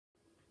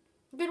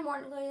Good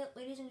morning,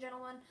 ladies and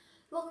gentlemen.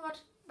 Welcome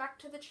back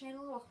to the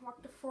channel. Welcome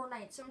back to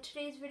Fortnite. So in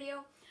today's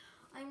video,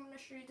 I'm going to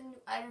show you the new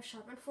item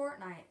shop in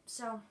Fortnite.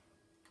 So,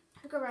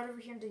 go right over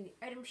here into the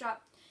item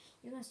shop.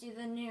 You can see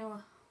the new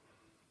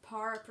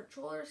Par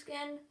Patroller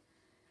skin.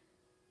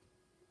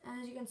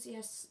 As you can see, it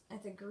has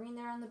the green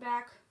there on the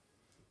back.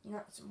 You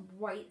got some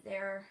white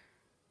there.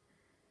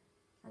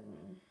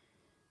 And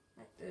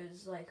like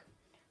those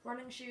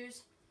running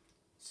shoes.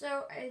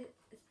 So,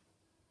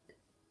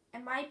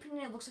 in my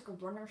opinion, it looks like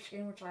a runner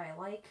skin, which I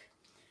like.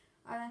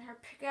 And then her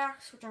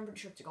pickaxe, which I'm pretty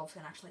sure it's a golf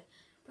skin actually.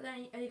 But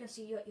then, as you can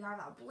see, you have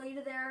that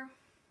blade there.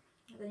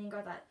 And then you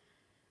got that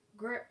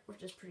grip,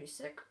 which is pretty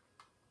sick.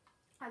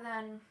 And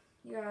then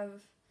you have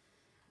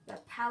the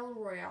Battle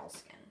Royale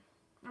skin.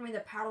 I mean,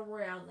 the Battle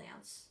Royale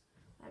lance.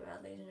 My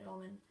bad, ladies and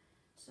gentlemen.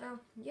 So,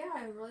 yeah,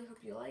 I really hope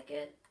you like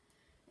it.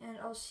 And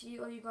I'll see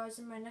all you guys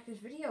in my next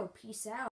video. Peace out.